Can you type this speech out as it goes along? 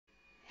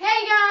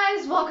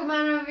welcome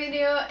to another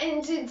video,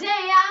 and today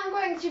I'm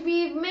going to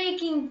be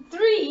making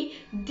 3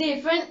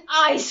 different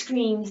ice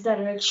creams that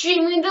are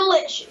extremely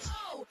delicious.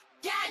 Oh,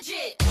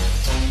 gadget!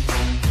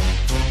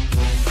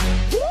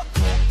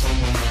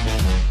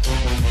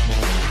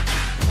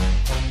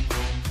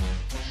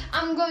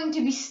 I'm going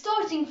to be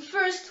starting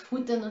first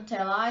with the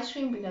Nutella ice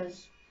cream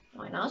because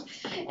why not?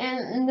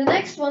 And the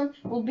next one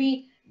will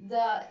be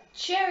the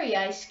cherry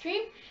ice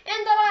cream,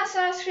 and the last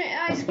ice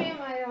cream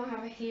I don't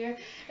have it here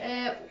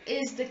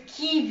is the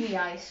kiwi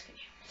ice cream.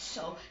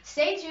 So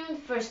stay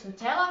tuned. First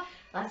Nutella.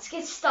 Let's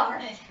get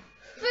started.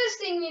 First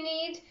thing you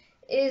need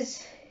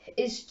is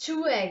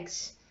 2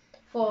 eggs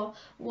for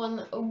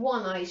one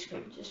ice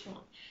cream, just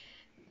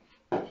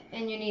one.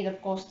 And you need,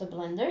 of course, the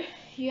blender.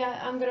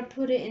 Yeah, I'm gonna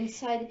put it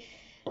inside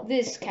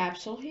this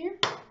capsule here.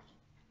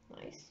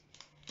 Nice.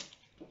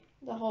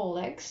 The whole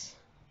eggs,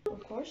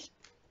 of course.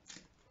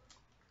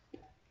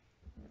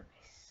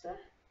 Nice.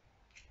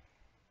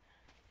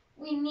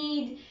 We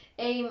need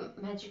a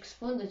magic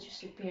spoon that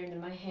just appeared in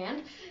my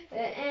hand,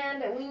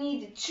 and we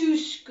need 2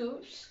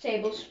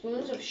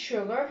 tablespoons of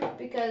sugar,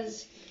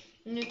 because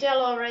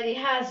Nutella already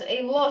has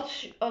a lot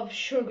of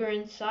sugar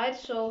inside,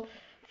 so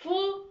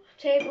full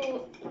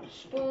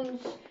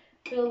tablespoons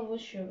filled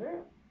with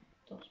sugar,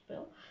 don't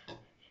spill,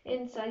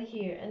 inside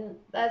here, and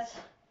that's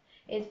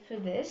it for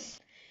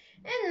this.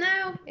 And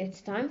now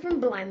it's time for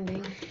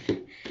blending.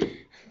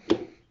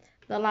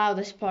 The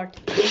loudest part.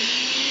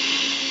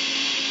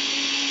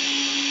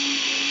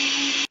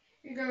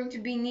 You're going to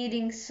be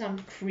needing some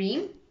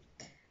cream,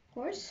 of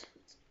course.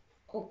 Let's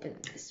open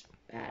this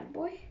bad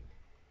boy.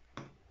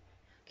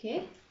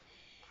 Okay.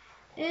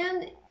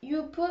 And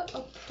you put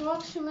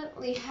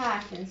approximately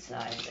half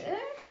inside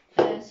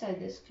there, inside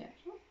this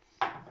capsule.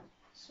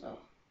 So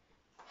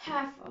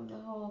half of the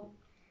whole.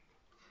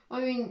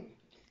 I mean,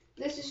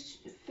 this is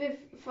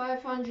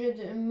 500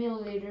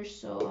 milliliters,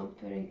 so I'm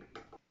putting.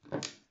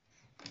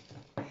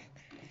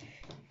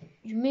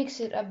 You mix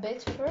it a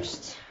bit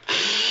first.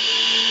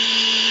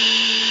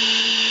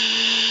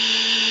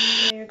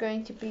 And you're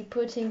going to be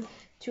putting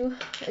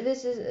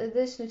this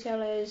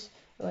Nutella is,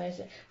 what is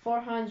it,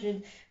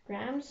 400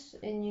 grams,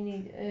 and you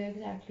need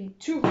exactly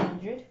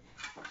 200.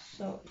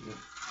 So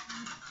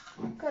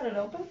you cut it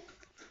open.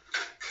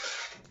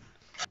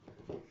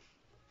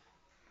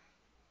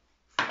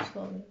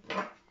 Slowly.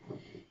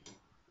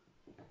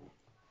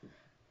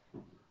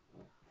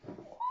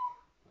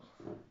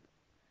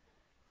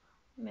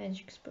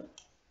 Magic spoon.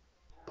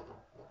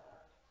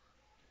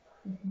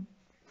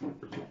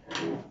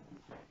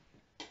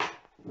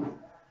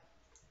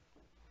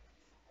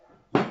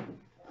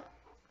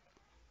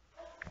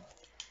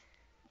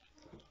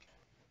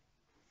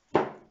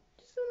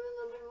 Just a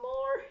little bit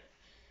more,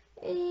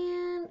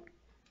 and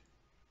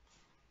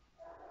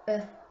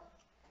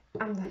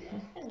I'm done.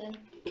 And then.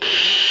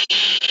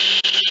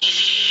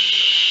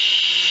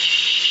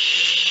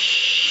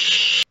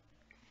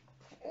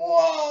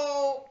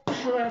 Whoa!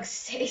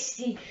 Looks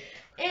tasty.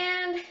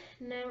 And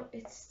now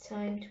it's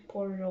time to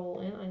pour it all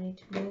in. I need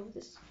to move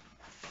this.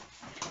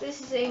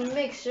 This is a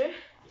mixer,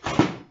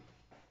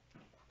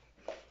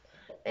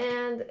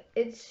 and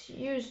it's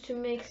used to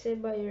mix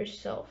it by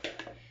yourself.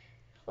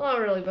 Well,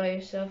 not really by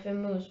yourself, it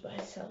moves by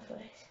itself.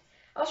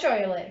 I'll show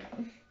you later.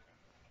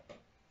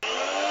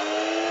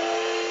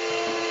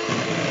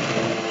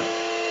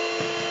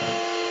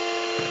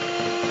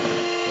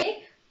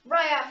 Okay,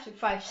 right after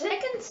 5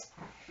 seconds,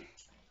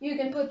 you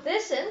can put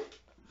this in.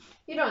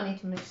 You don't need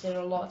to mix it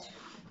a lot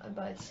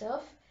by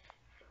itself.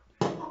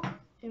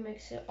 You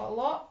mix it a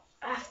lot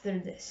after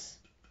this.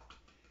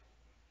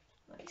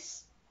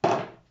 Nice. You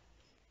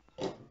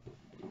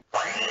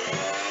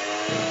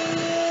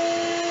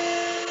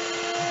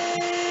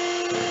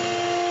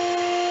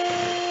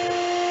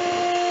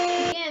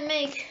can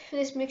make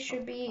this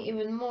mixture be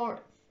even more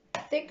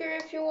thicker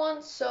if you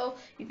want, so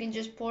you can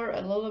just pour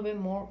a little bit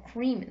more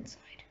cream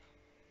inside.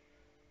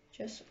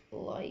 Just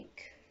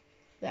like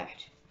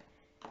that.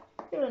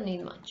 You don't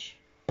need much.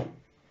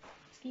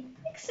 Just keep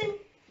mixing.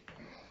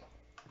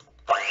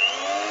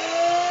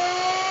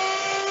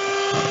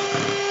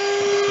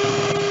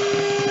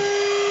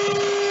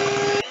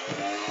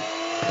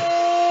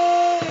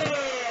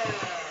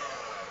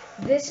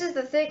 This is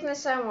the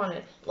thickness I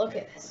wanted. Look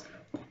at this.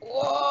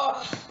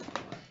 Whoa!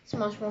 It's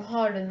much more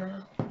harder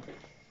now.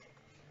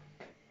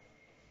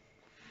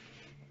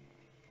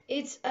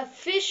 It's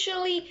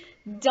officially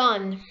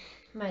done.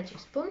 Magic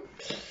spoon.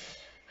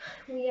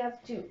 We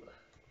have to,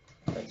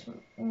 let's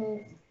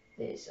move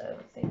this. I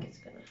don't think it's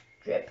gonna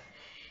drip.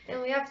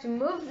 And we have to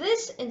move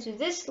this into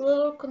this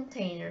little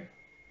container.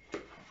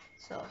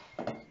 So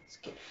let's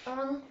get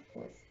on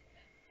with it.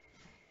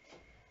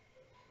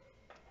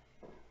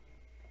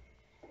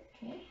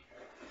 Okay.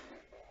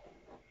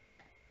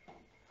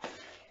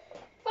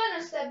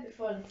 Final step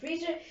before the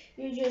freezer,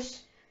 you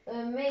just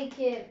make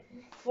it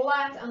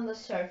flat on the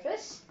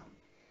surface.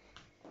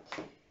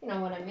 You know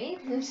what I mean.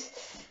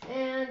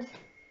 And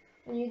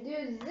when you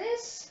do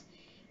this,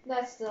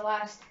 that's the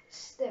last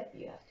step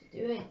you have to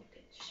do, and you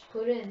can just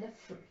put it in the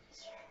freezer.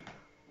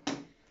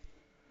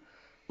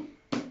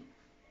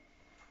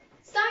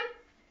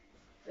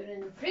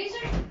 the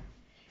freezer,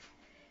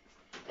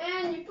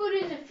 and you put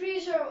it in the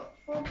freezer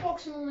for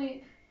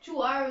approximately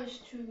 2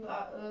 hours to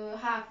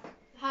half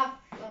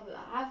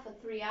a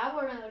 3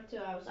 hour or 2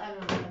 hours. I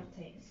don't know how it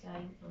takes. Oh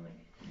my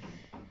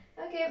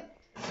god. Okay,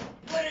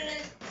 put it in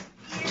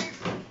here.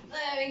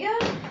 There we go.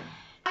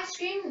 Ice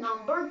cream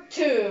number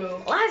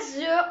 2. Let's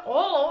do it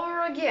all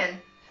over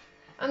again.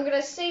 I'm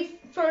gonna say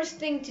first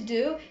thing to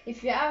do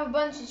if you have a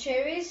bunch of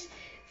cherries.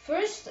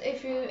 First,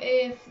 if you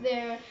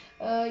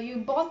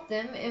bought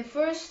them, and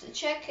first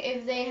check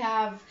if they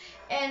have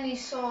any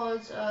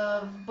sorts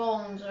of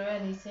bones or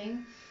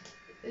anything.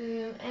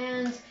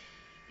 And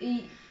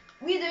we're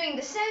doing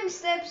the same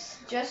steps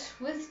just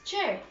with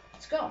cherry.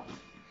 Let's go.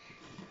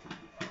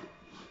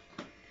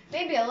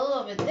 Maybe a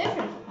little bit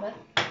different, but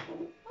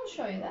I'll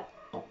show you that.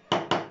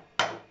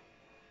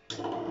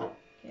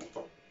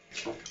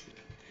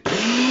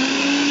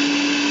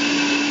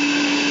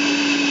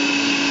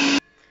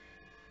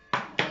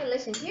 Okay,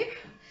 listen here.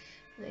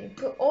 Now you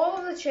put all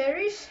of the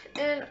cherries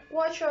and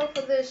watch out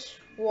for this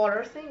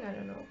water thing. I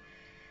don't know.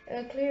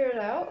 Clear it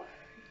out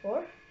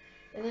before,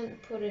 and then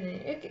put it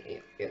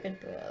in. You can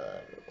put a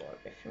little bit of water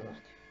if you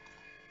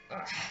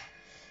want.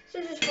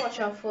 So just watch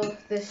out for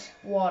this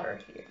water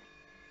here.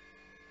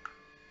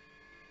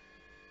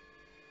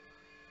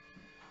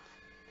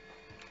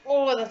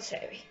 Oh, that's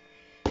heavy.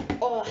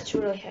 Oh, that's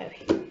really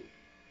heavy.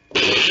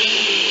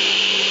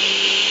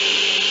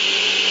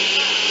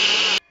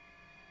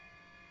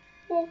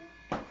 Oh.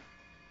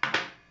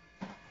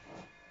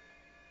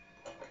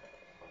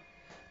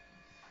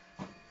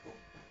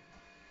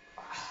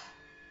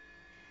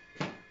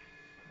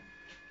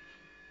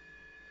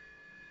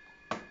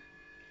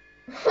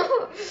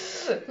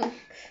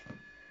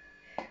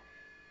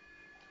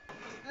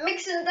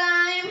 Mixing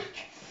time!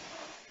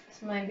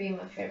 This might be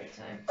my favorite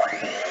time.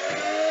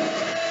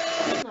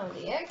 Now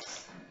the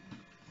eggs.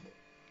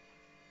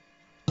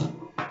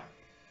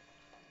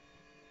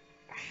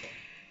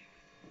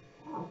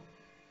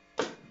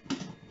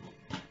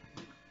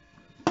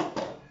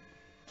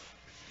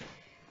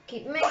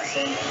 Keep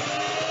mixing.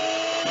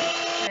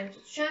 Time to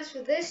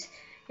transfer this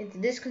into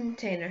this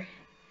container.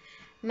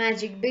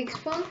 Magic big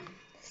spoon.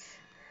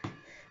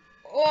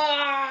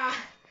 Oh,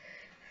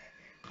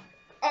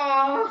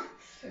 oh,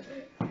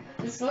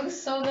 this looks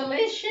so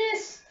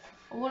delicious.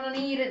 I want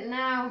to eat it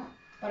now,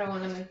 but I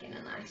want to make it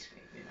an ice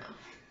cream, you know.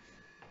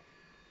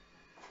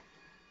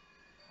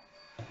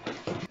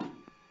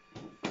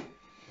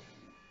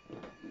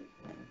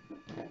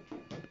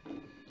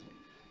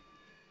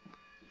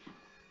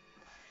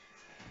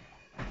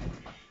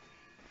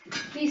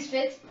 Please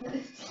fit.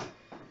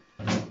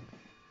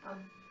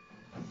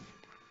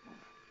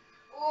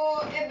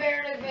 Oh, it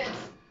barely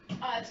fits.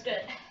 Oh, it's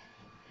good.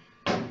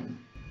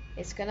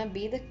 It's gonna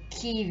be the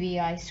kiwi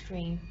ice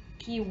cream.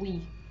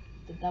 Kiwi.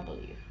 The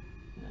W.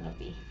 Gonna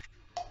be.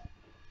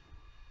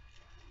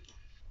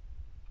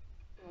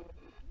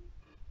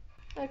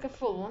 Like a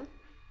full one.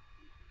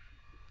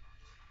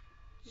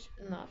 Just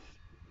enough.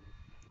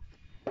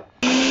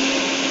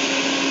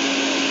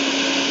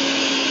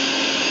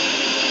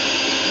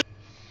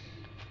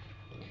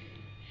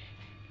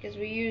 Because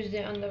we used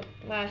it on the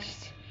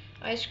last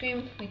ice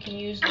cream, we can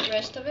use the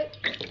rest of it.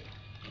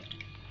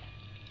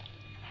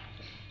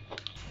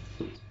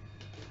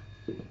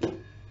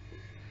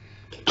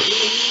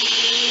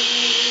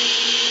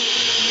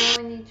 Now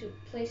I need to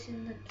place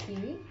in the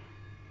kiwi.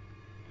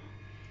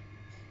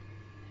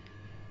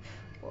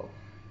 Whoa.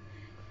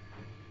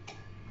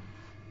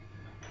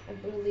 I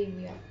believe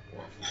we have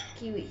enough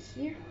kiwi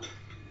here.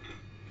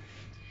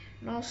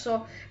 And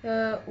also,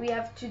 we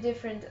have two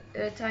different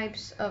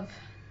types of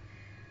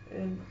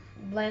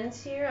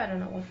blends here. I don't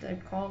know what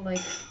they're called,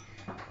 like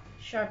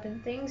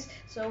sharpened things.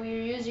 So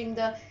we're using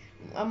the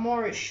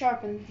more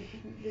sharpened.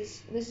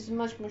 This is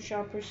much more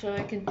sharper, so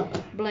I can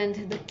blend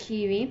the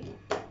kiwi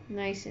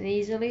nice and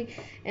easily,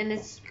 and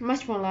it's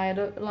much more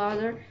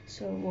louder.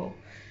 So whoa.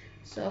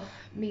 So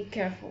be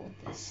careful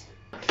with this.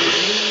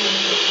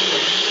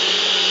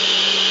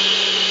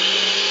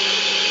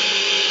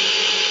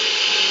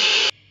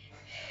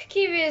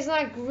 Kiwi is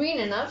not green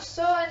enough,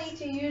 so I need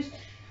to use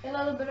a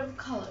little bit of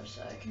color,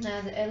 so I can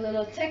add a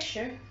little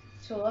texture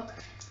to look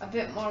a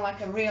bit more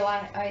like a real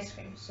ice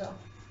cream. So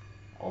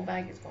whole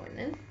bag is going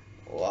in.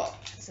 Whoa,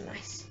 that's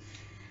nice.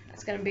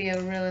 That's gonna be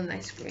a really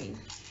nice green.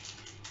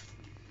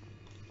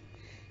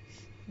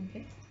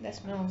 Okay, that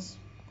smells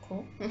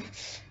cool.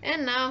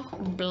 And now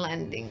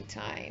blending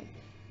time.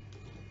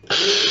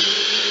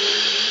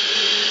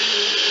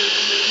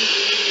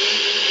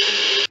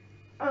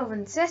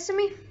 Oven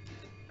sesame.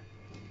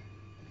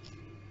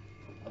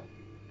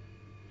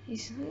 You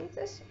smell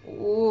this?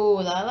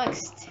 Ooh, that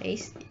looks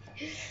tasty.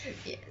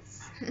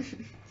 Yes.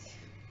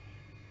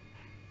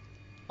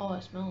 Oh,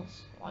 it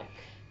smells like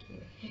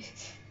kiwi.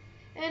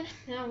 And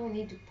now we'll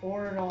need to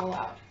pour it all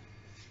out.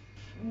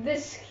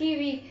 This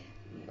kiwi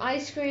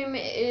ice cream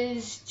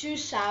is too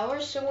sour,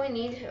 so we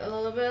need a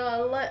little bit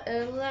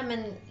of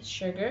lemon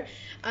sugar.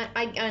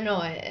 I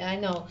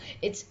know.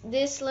 It's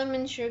this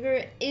lemon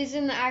sugar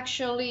isn't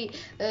actually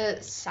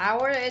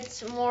sour.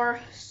 It's more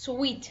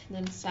sweet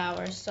than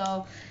sour.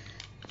 So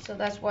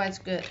that's why it's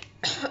good.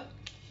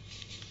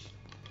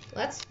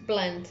 Let's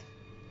blend.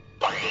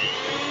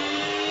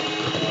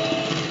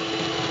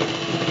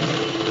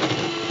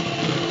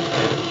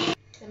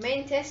 The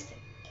main test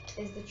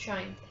is the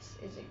chime test.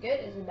 Is it good?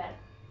 Is it bad?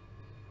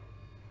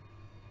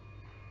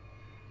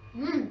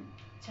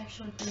 It's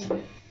actually pretty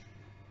good.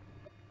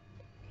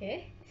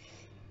 Okay,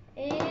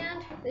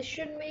 and this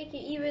should make it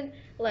even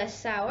less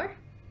sour.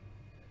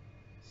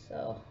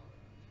 So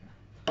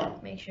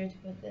make sure to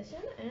put this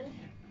in, and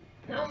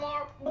now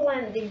more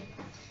blending.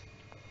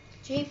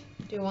 Chief,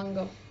 do you want to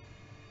go?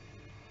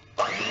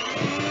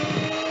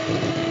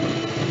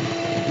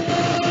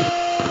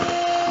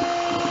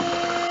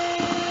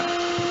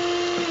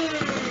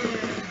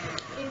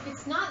 If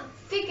it's not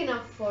thick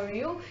enough for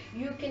you,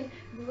 you can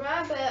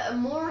grab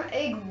more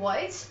egg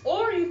whites,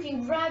 or you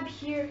can grab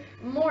here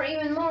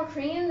even more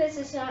cream. This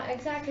is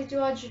exactly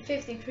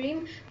 250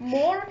 cream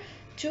more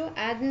to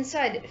add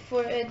inside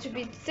for it to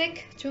be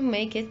thick, to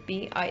make it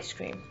be ice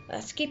cream.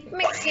 Let's keep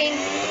mixing.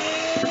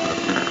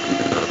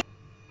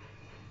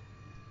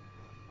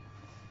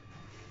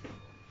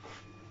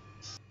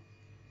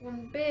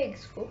 One big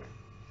scoop.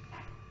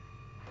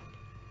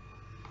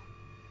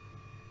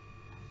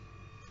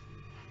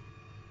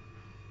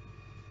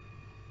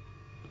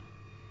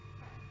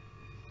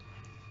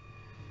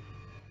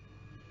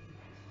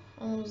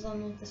 Almost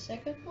done with the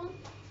second one.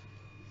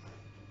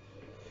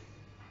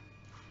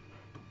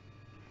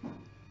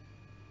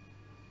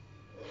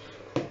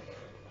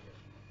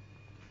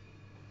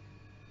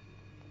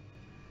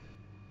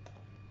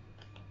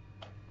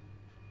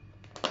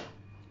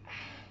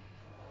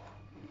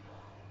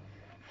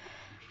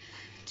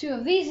 Two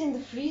of these in the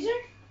freezer.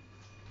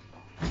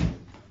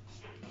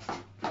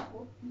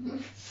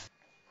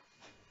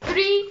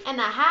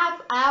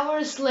 3.5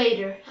 hours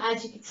later.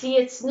 As you can see,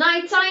 it's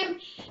nighttime.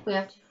 We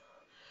have to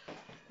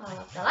turn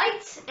off the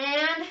lights,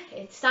 and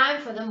it's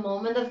time for the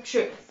moment of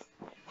truth.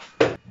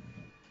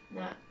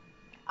 Now,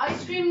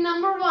 ice cream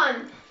number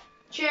 1,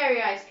 cherry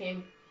ice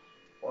cream.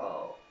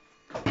 Whoa,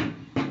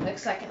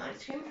 looks like an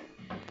ice cream.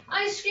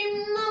 Ice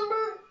cream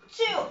number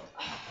 2,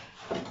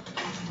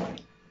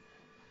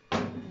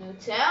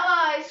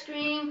 Nutella ice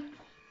cream.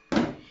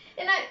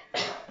 And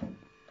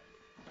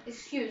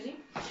excuse me.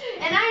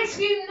 And ice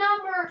cream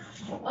number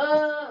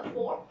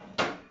 4.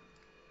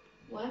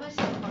 Why am I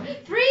saying 4?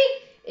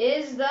 3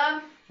 is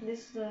this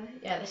is the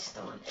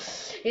one.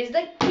 Is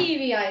the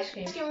Kiwi ice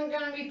cream. We're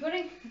gonna be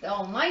putting the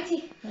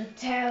almighty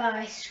Nutella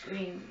ice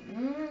cream.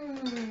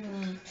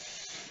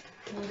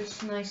 And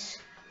this nice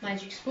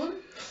magic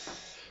spoon.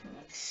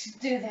 Let's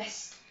do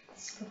this.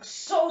 This looks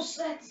so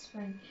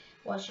satisfying.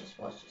 Watch this.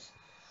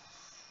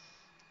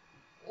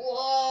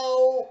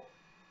 Whoa!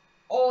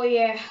 Oh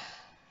yeah.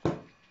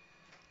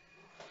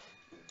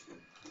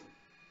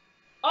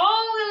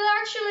 Oh, it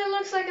actually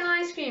looks like an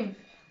ice cream.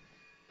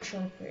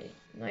 Actually pretty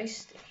nice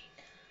stain.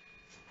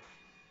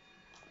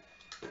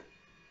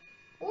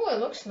 Oh, it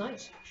looks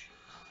nice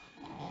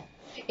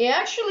actually. It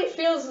actually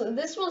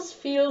this one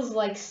feels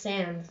like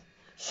sand.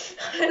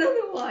 I don't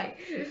know why.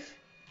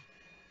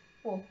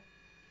 Whoa.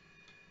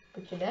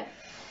 Put you there.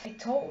 I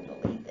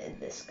totally did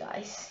this,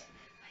 guys.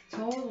 I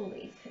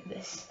totally did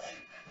this.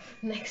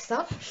 Next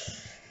up,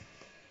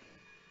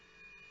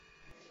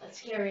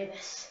 let's carry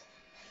this.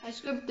 I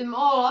scooped them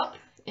all up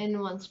in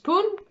one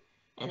spoon,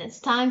 and it's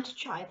time to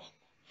try them.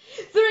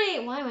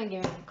 3. Why am I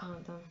giving a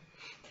countdown?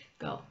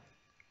 Go.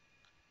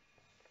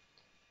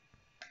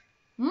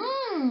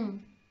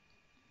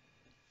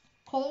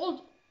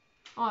 Cold.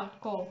 Oh, it's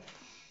cold.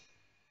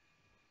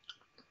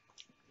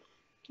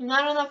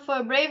 Not enough for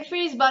a brave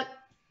freeze, but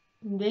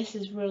this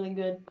is really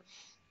good.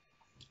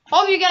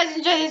 Hope you guys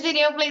enjoyed this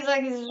video. Please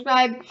like and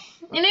subscribe. And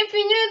if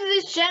you're new to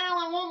this channel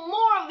and want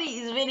more of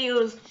these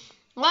videos,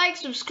 like,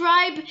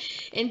 subscribe,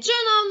 and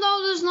turn on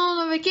those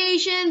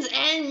notifications.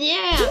 And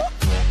yeah.